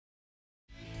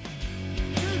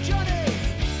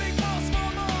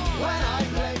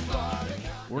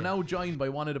We're now joined by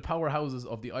one of the powerhouses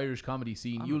of the Irish comedy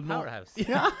scene. You'll powerhouse.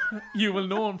 You will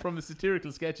know him from his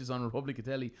satirical sketches on Republic of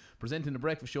Telly, presenting the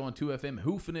breakfast show on 2FM,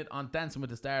 hoofing it on Dancing with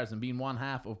the Stars, and being one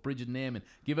half of Bridget and Eamon.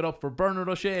 Give it up for Bernard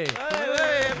O'Shea.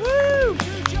 Hey, woo!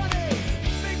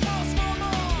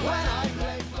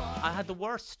 I had the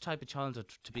worst type of childhood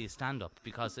to be a stand-up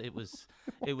because it was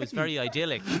very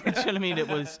idyllic. Do you know what I mean? It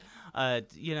was,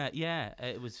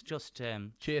 it was just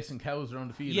chasing cows around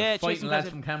the field, fighting lads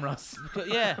from cameras.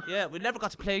 Yeah. We never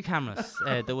got to play cameras.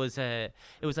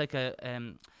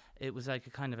 It was like a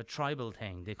kind of a tribal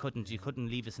thing. You couldn't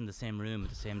leave us in the same room at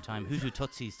the same time. Who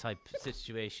Tootsies type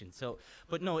situation. So,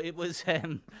 but no, it was just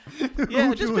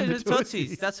the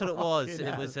Tootsies. That's what it was.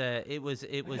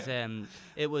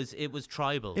 It was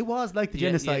tribal. It was like the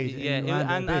genocide.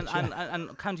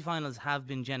 And county finals have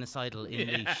been genocidal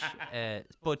in Laois.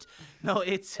 But no,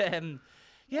 it's it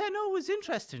was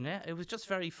interesting. Yeah, it was just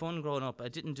very fun growing up. I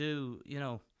didn't do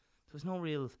there was no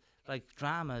real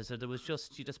dramas, or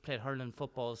you just played hurling,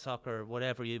 football, soccer,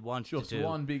 whatever you wanted to do. Just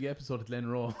one big episode at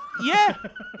Glenroe.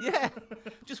 Yeah,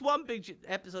 just one big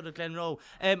episode at Glenroe.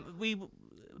 We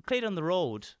played on the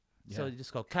road, so you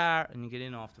just go car and you get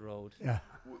in off the road. Yeah,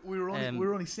 we were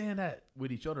only saying that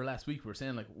with each other last week. We were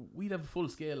saying we'd have a full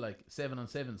scale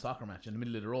 7-on-7 soccer match in the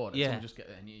middle of the road. Yeah, and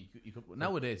you could,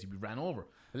 nowadays you'd be ran over.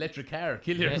 Electric car,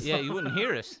 kill you. Yeah, you wouldn't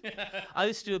hear it. I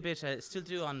used to do a bit. Still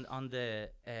do on the.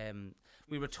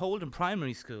 We were told in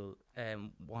primary school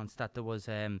once that there was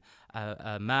a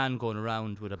man going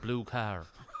around with a blue car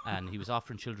and he was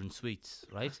offering children sweets,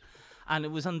 right? And it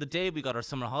was on the day we got our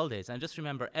summer holidays. And I just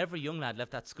remember every young lad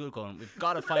left that school going, we've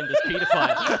got to find this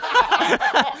paedophile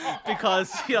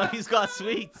because he's got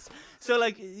sweets. So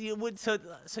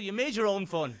so you made your own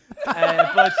fun, but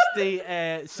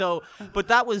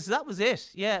that was it.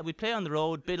 Yeah, we'd play on the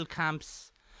road, build camps.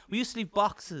 We used to leave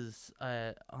boxes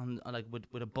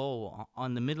with a bow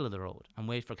on the middle of the road and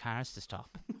wait for cars to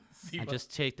stop and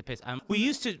just take the piss. We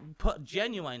used to put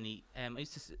genuinely. We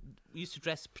used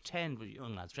to pretend with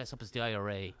young lads, dress up as the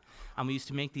IRA, and we used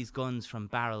to make these guns from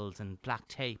barrels and black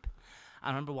tape. I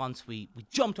remember once we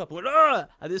jumped up and went, "Argh!"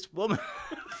 And this woman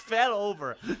fell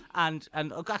over, and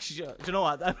actually, do you know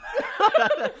what?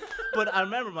 But I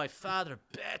remember my father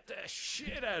bet the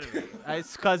shit out of her.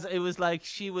 It's because it was like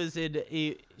she was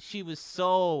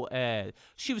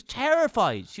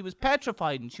terrified, she was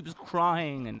petrified, and she was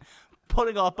crying and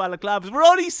pulling off balaclavas. We're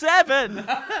only 7.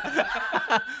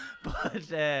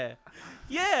 But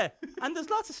and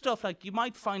there's lots of stuff you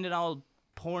might find an old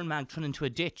porn mag thrown into a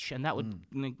ditch, and that would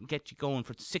get you going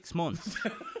for 6 months.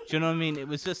 Do you know what I mean? It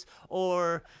was just,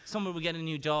 or someone would get a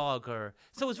new dog, so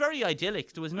it was very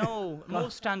idyllic. There was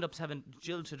most stand-ups haven't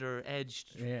jilted or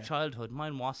edged childhood.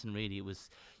 Mine wasn't really. It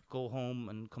was go home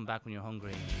and come back when you're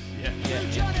hungry. Yeah.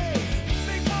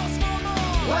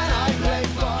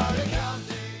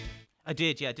 I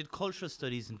did cultural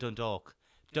studies in Dundalk,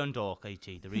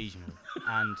 IT, the regional.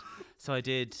 And so I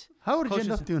did. How did you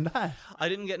end up doing that? I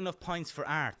didn't get enough points for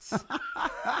arts.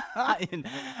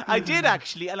 I did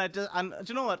actually, and do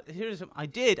you know what?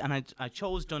 I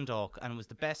chose Dundalk, and it was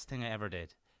the best thing I ever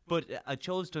did. But I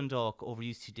chose Dundalk over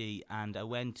UCD, and I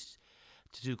went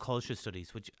to do cultural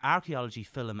studies, which archaeology,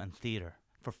 film, and theatre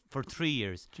for 3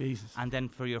 years. Jesus. And then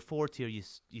for your 4th year,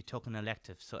 you took an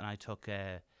elective. And I took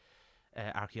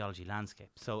archaeology, landscape.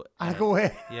 So go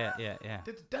away. Yeah.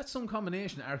 That's some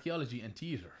combination of archaeology and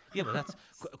theatre. Yeah, but that's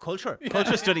culture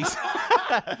studies.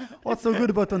 What's so good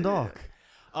about Dundalk?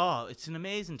 Oh, it's an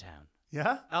amazing town.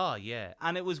 Yeah? Oh, yeah.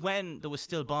 And it was when there was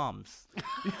still bombs.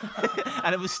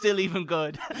 And it was still even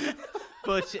good.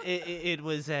 But it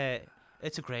was,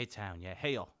 it's a great town, yeah.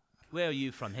 Hey-o, where are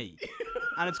you from, hey?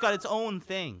 And it's got its own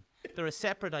thing. They're a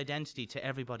separate identity to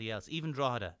everybody else, even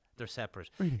Drogheda. They're separate.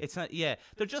 Really? It's not. Yeah,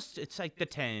 it's like the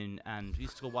town. And we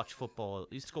used to go watch football.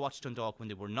 We used to go watch Dundalk when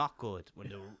they were not good, when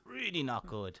they were really not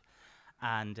good.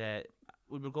 And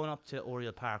we were going up to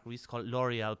Oriel Park. We used to call it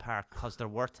L'Oreal Park because they're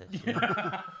worth it. You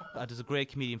know? There's a great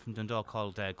comedian from Dundalk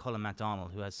called Colin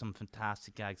MacDonald who has some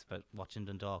fantastic gags about watching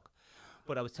Dundalk.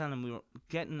 But I was telling him we were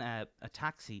getting a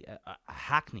taxi, a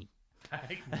hackney.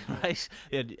 Right,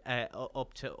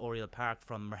 up to Oriel Park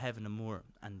from Merheven and Moore,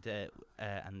 and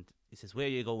he says, "Where are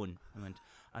you going?"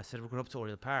 I said, "We're going up to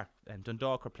Oriel Park, and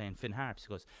Dundalk are playing Finn Harps." He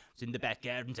goes, "It's in the back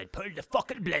gardens. I'd pull the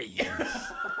fucking blades."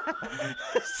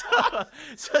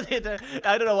 so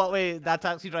I don't know what way that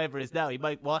taxi driver is now. He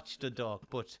might watch Dundalk,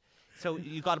 but so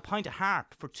you got a pint of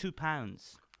harp for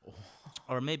 £2,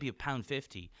 or maybe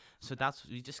 £1.50. So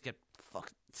you just get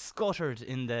scuttered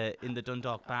in the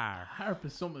Dundalk bar. Harp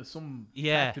is some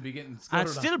Yeah. tap to be getting And scuttered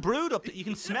it's on. still brewed up. You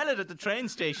can smell it at the train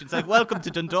station. It's like, welcome to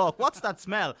Dundalk. What's that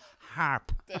smell?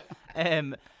 Harp.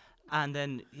 And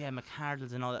then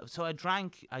McCardles and all that. So I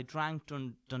drank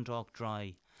Dundalk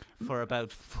dry for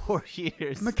about 4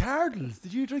 years. McCardles,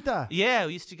 did you drink that? Yeah,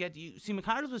 we used to get.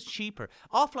 McCardles was cheaper.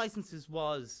 Off licenses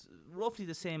was roughly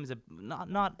the same as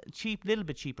not cheap, little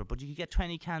bit cheaper, but you could get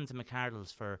 20 cans of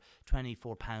McCardles for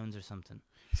 £24 or something.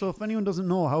 So if anyone doesn't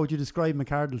know, how would you describe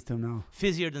McCardles to him now?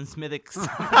 Fizzier than Smithwick's.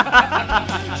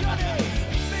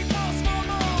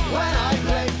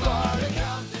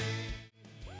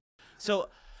 So,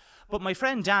 but my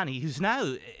friend Danny, who's now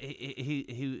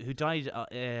who died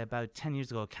about 10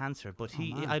 years ago of cancer, but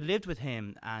I lived with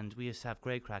him and we used to have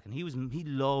great crack, and he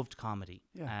loved comedy.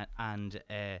 Yeah.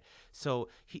 So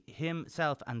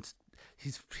himself and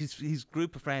his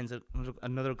group of friends,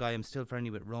 another guy I'm still friendly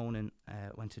with, Ronan,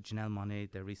 went to Janelle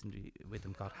Monáe there recently with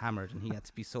him, got hammered, and he had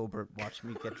to be sober watching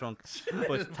me get drunk.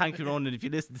 But thank you, Ronan, if you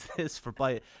listen to this, for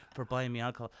buying me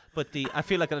alcohol. But I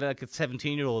feel like a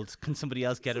 17-year-old. Can somebody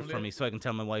else get it for me so I can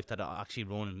tell my wife that actually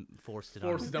Ronan forced it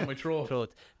down my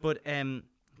throat. But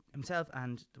himself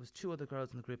and there was 2 other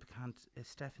girls in the group,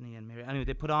 Stephanie and Mary. Anyway,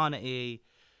 they put on a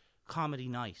comedy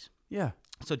night. Yeah.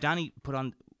 So Danny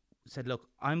said, look,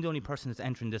 I'm the only person that's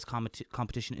entering this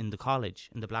competition in the college,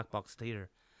 in the Black Box Theatre.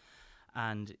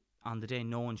 And on the day,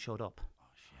 no one showed up. Oh,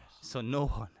 shit. So no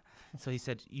one. So he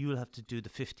said, you'll have to do the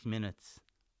 50 minutes.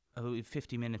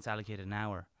 50 minutes allocated an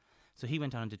hour. So he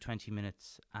went on and did 20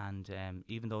 minutes. And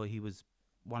even though he was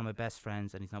one of my best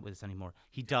friends and he's not with us anymore,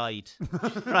 he died.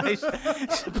 Right?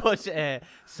 But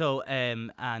so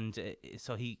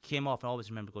he came off, and I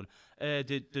always remember going,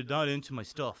 they're not into my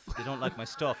stuff. They don't like my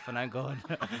stuff. And I'm going,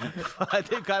 I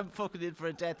think I'm fucking in for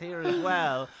a death here as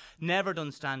well. Never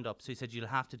done stand-up. So he said, you'll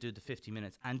have to do the 50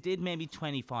 minutes. And did maybe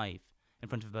 25 in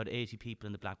front of about 80 people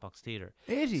in the Black Box Theatre.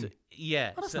 80? So,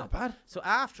 yeah. Oh, that's not bad. So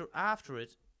after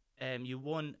it, you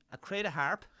won a crate of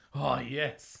harp. Oh,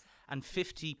 yes. And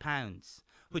 £50,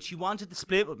 which he wanted to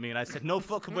split with me, and I said, no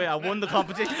fucking way, I won the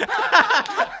competition.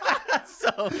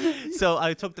 so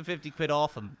I took the 50 quid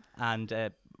off him,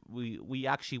 and we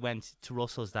actually went to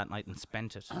Russell's that night and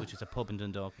spent it, which is a pub in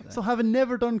Dundalk. So having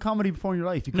never done comedy before in your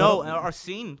life, you no, or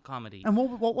seen comedy. And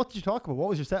what did you talk about? What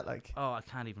was your set like? Oh, I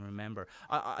can't even remember.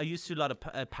 I used to do a lot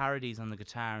of parodies on the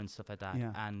guitar and stuff like that,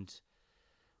 Yeah. and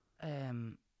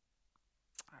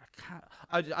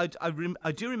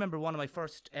I do remember one of my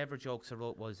first ever jokes I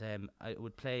wrote was I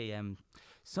would play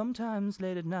sometimes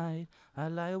late at night I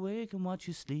lie awake and watch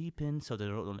you sleeping, so they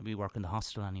don't let me work in the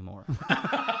hostel anymore.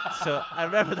 So I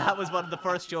remember that was one of the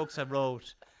first jokes I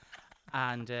wrote.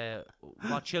 And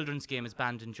what children's game is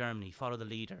banned in Germany? Follow the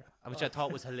leader, which I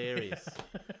thought was hilarious.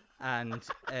 And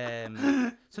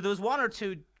so there was 1 or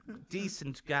 2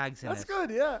 decent gags in That's it. good,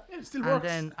 yeah. It still And works.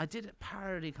 then I did a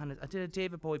parody I did a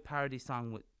David Bowie parody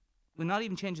song with not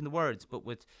even changing the words, but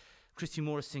with Christy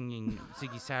Moore singing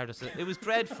Ziggy Stardust. It was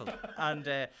dreadful. And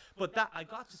but that I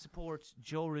got to support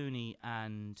Joe Rooney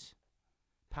and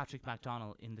Patrick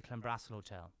MacDonald in the Clonbrassil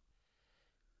Hotel.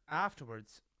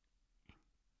 Afterwards,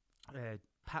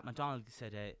 Pat MacDonald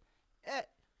said,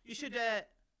 you should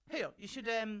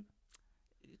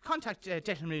contact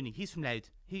Declan Rooney. He's from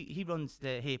Louth. He runs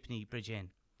the Halfpenny Bridge Inn.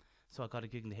 So I got a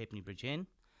gig in the Halfpenny Bridge Inn,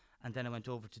 and then I went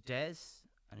over to Des,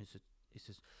 and he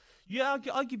says, yeah,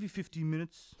 I'll give you 15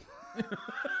 minutes.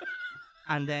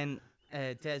 And then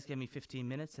Des gave me 15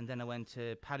 minutes, and then I went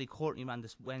to Paddy Courtney ran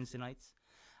this Wednesday nights.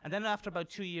 And then after about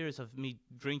 2 years of me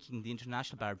drinking the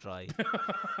International Bar dry,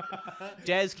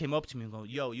 Des came up to me and go,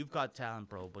 yo, you've got talent,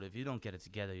 bro, but if you don't get it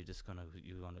together,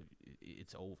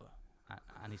 it's over.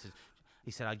 And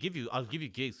he said, I'll give you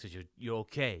gigs because you're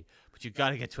okay, but you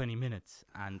got to get 20 minutes.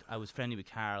 And I was friendly with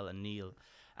Carl and Neil,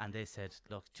 and they said,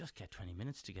 look, just get 20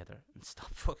 minutes together and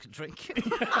stop fucking drinking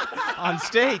on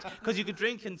stage, because you could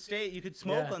drink and you could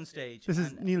smoke on stage. This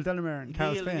is Neil Delamere and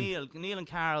Carl Spain. Neil and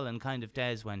Carl and kind of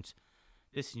Des went,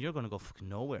 listen, you're going to go fucking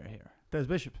nowhere here. Des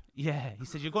Bishop. Yeah, he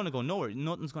said, you're going to go nowhere.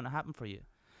 Nothing's going to happen for you.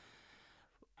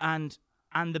 And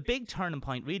the big turning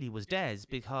point really was Des,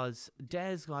 because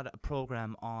Des got a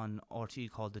program on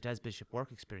RT called the Des Bishop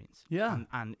Work Experience. Yeah.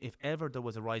 And if ever there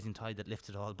was a rising tide that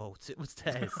lifted all boats, it was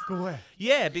Des. Go away.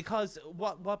 Yeah, because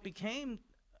what became,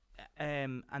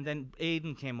 and then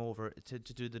Aidan came over to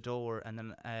do the door, and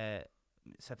then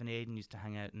Steph and Aidan used to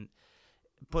hang out,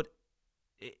 but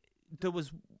there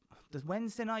was. The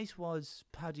Wednesday night was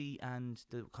Paddy and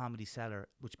the Comedy Cellar,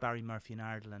 which Barry Murphy and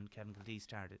Ardle and Kevin Kildee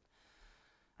started.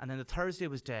 And then the Thursday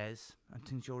was Des, and I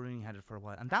think Joe Rooney had it for a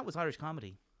while. And that was Irish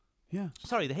comedy. Yeah.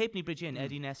 Sorry, the Halfpenny Bridge Inn,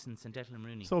 Eddie Nessence and Declan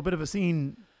Rooney. So a bit of a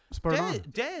scene Spur on.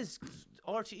 Des,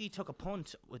 RTE took a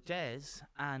punt with Des,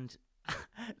 and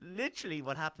literally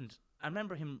what happened, I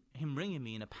remember him ringing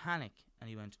me in a panic, and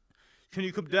he went, "Can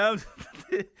you come down?"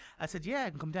 I said, "Yeah, I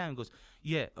can come down." He goes,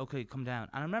 "Yeah, okay, come down."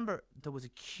 And I remember there was a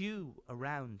queue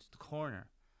around the corner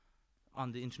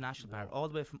on the International Bar, all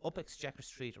the way from up Exchequer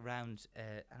Street around,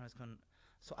 and I was going,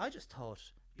 so I just thought,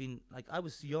 being like, I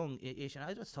was young-ish, and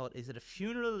I just thought, is it a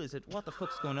funeral? Is it, what the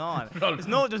fuck's going on?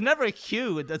 There's never a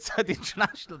queue that's at the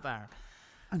International Bar.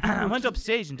 And I went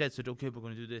upstage and Dad said, "Okay, we're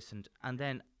going to do this," and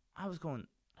then I was going,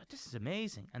 "This is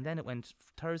amazing." And then it went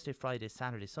Thursday, Friday,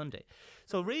 Saturday, Sunday.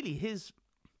 So really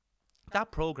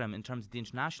that program in terms of the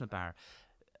International Bar,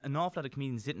 an awful lot of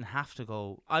comedians didn't have to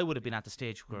go. I would have been at the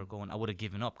stage where I would have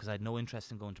given up because I had no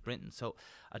interest in going to Britain. So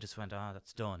I just went,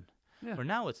 that's done. Yeah. Where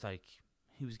now it's like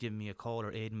he was giving me a call,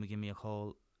 or Aidan would give me a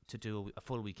call to do a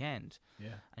full weekend.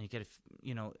 Yeah. And you get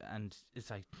and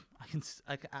it's like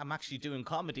I'm actually doing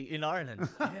comedy in Ireland.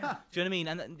 Yeah. Do you know what I mean?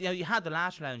 And you had the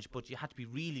Laughter Lounge, but you had to be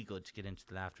really good to get into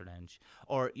the Laughter Lounge,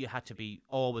 or you had to be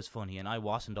always funny, and I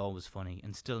wasn't always funny,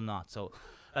 and still not. So,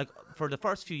 like, for the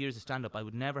first few years of stand up, I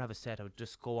would never have a set. I would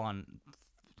just go on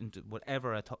into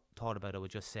whatever I thought about. I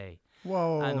would just say.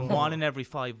 Whoa. And 1 in every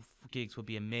 5 gigs would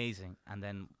be amazing, and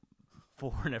then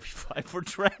 4 in every 5 were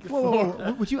dreadful.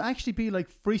 Whoa. Would you actually be like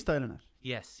freestyling it?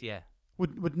 Yes, yeah.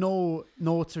 With no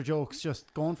notes or jokes,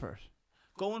 just going for it?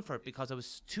 Going for it because I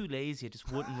was too lazy. I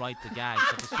just wouldn't write the gags.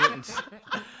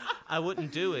 I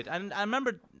wouldn't do it. And I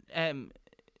remember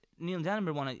Neil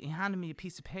Denver he handed me a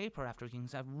piece of paper after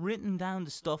gigs. I've written down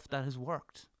the stuff that has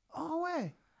worked. Oh,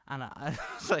 way. And I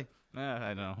was like,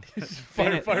 I don't know.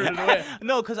 Fire it away.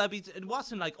 No, because it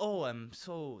wasn't like, I'm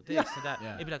so this and that.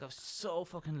 Yeah. It'd be like, I was so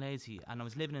fucking lazy, and I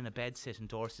was living in a bedsit in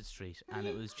Dorset Street, and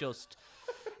it was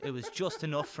just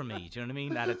enough for me. Do you know what I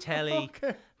mean? At a telly,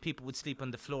 people would sleep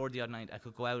on the floor the other night. I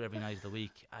could go out every night of the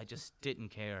week. I just didn't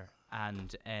care.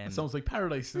 And it sounds like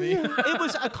paradise to me. It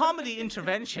was a comedy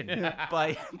intervention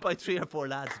by 3 or 4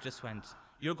 lads that just went,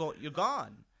 you're gone.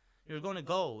 You're going to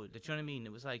go. Do you know what I mean?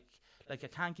 It was like I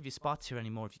can't give you spots here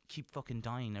anymore if you keep fucking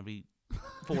dying every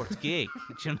 4th gig.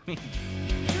 Do you know what I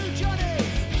mean? Two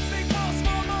Johnnies, big ball,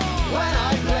 small ball. When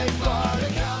I played for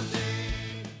the county.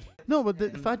 No, but the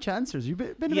Fat Chancers, you've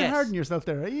been a bit hard on yourself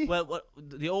there, are you? Well,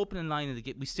 the opening line of the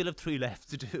gig, we still have 3 left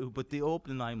to do, but the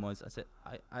opening line was, I said,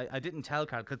 I didn't tell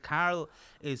Carl, because Carl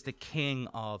is the king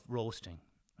of roasting,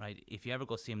 right? If you ever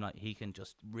go see him, like, he can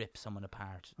just rip someone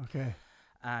apart. Okay.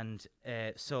 And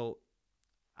so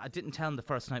I didn't tell him the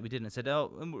first night we did it. I said,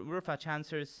 we're Fat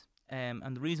Chancers, and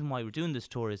the reason why we're doing this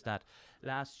tour is that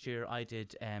last year I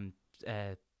did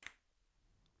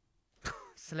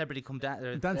Celebrity Come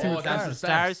Down, Dancing with Dancing with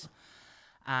Stars. Stars,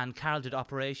 and Carl did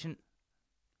Operation.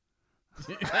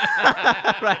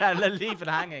 Right, and I'll leave it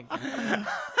hanging. And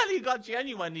he got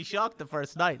genuinely shocked the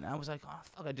first night, and I was like, "Oh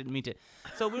fuck, I didn't mean to."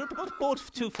 So we were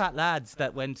both 2 fat lads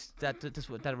that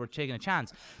were taking a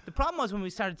chance. The problem was when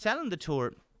we started selling the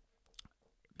tour,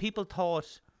 people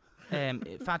thought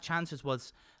Fat Chances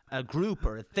was a group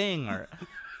or a thing, or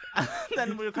and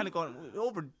then we were kind of going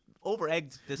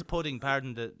over-egged this pudding.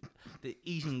 Pardon the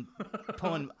eating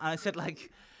pun. And I said,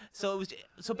 like. So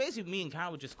basically me and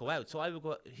Carl would just go out. So I would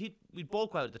go. We'd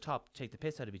both go out at the top, take the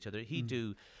piss out of each other. He'd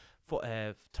do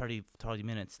 30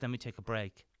 minutes, then we'd take a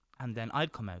break, and then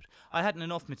I'd come out. I hadn't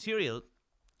enough material,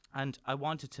 and I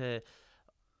wanted to.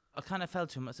 I kind of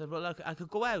felt to him. I said, "Well, I could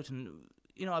go out, and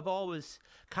I've always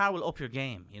Carl will up your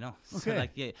game, So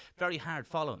very hard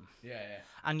following. Yeah.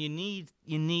 And you need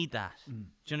that. Do you know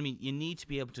what I mean? You need to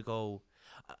be able to go.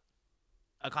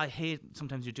 Like, I hate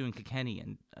sometimes you're doing Kilkenny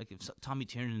and like if Tommy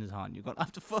Tiernan is on, you're going, I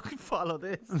have to fucking follow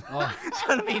this. Do you know what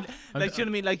I mean? Like, do you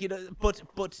know what I mean?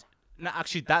 Like, but no,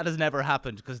 actually that has never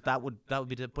happened, because that would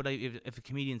be but if a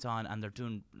comedian's on and they're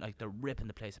doing, like, they're ripping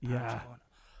the place apart, you're going,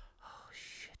 oh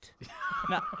shit.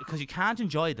 Now, because you can't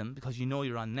enjoy them because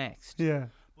you're on next. Yeah.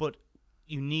 But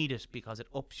you need it because it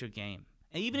ups your game.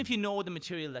 And even if you know the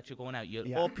material that you're going out,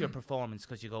 you'll up your performance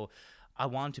because you go, I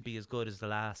want to be as good as the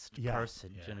last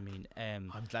person. Do you know what I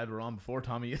mean? I'm glad we're on before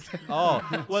Tommy is. Oh,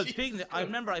 well, speaking of, I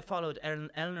remember I followed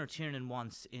Eleanor Tiernan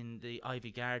once in the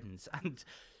Ivy Gardens, and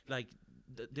like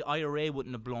the IRA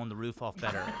wouldn't have blown the roof off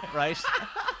better, right?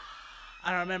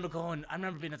 And I remember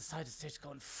being at the side of the stage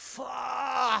going,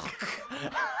 fuck!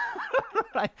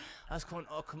 Right? I was going,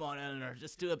 oh, come on, Eleanor,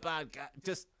 just do a bad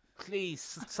just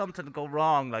please, something to go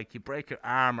wrong, like you break your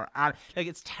arm like,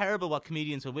 it's terrible what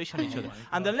comedians will wish on each other,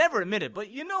 and they'll never admit it, but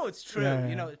it's true.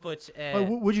 But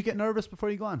would you get nervous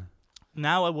before you go on?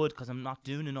 Now I would, because I'm not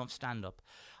doing enough stand up.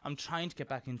 I'm trying to get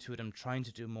back into it. I'm trying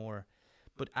to do more,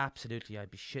 but absolutely I'd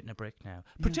be shitting a brick now.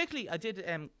 Particularly I did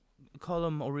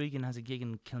Colm O'Regan has a gig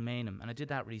in Kilmainham, and I did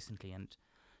that recently, and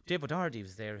Dave O'Doherty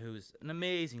was there, who's an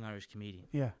amazing Irish comedian.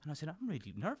 Yeah. And I said, I'm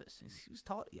really nervous.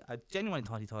 I genuinely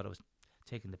thought he thought I was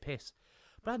taking the piss.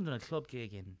 But I hadn't done a club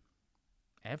gig in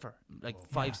ever, like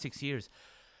 5-6 years.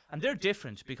 And they're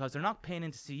different because they're not paying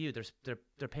in to see you.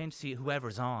 They're paying to see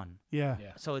whoever's on. Yeah.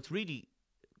 So it's really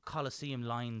Coliseum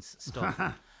lines stuff.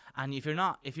 And if you're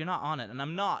not on it, and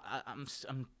I'm not,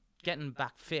 I'm getting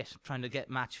back fit, trying to get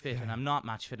match fit, and I'm not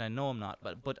match fit. I know I'm not,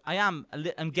 but I am.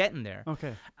 I'm getting there.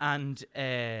 Okay. And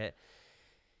I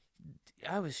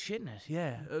was shitting it.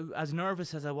 Yeah, as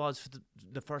nervous as I was for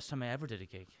the first time I ever did a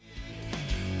gig.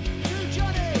 Two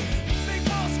Johnnies, big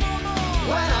ball, small ball.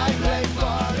 When I played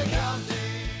for the county.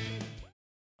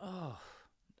 Oh,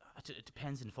 it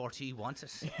depends. In 40, you want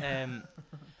it.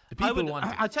 The people want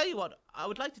it. I'll tell you what. I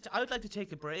would like to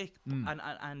take a break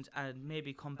and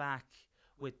maybe come back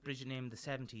with Bridget Name in the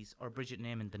 70s or Bridget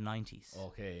Name in the 90s.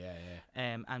 Okay, yeah.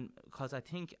 And because I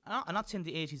think I'm not saying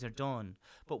the 80s are done,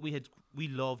 but we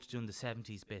loved doing the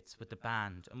 70s bits with the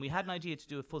band, and we had an idea to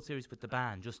do a full series with the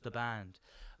band, just the band,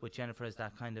 with Jennifer as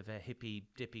that kind of a hippie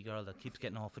dippy girl that keeps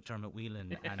getting off with Dermot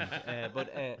Whelan. And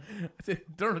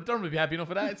Dermot would be happy enough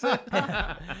with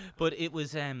that. but it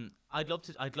was I'd love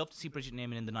to see Bridget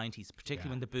Neyman in the 90s, particularly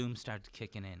when the boom started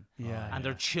kicking in. Yeah. And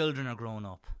their children are grown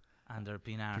up. And they're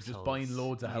being arseholes. Just buying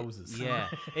loads of houses. Yeah.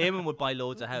 Eamon would buy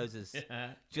loads of houses.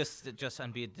 Just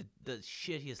and be the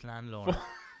shittiest landlord.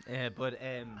 But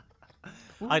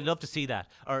I'd love to see that.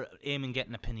 Or Eamon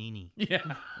getting a panini. Yeah.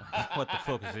 What the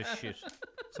fuck is this shit?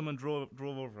 Someone drove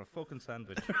over a fucking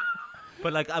sandwich.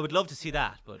 But like, I would love to see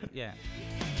that. But yeah.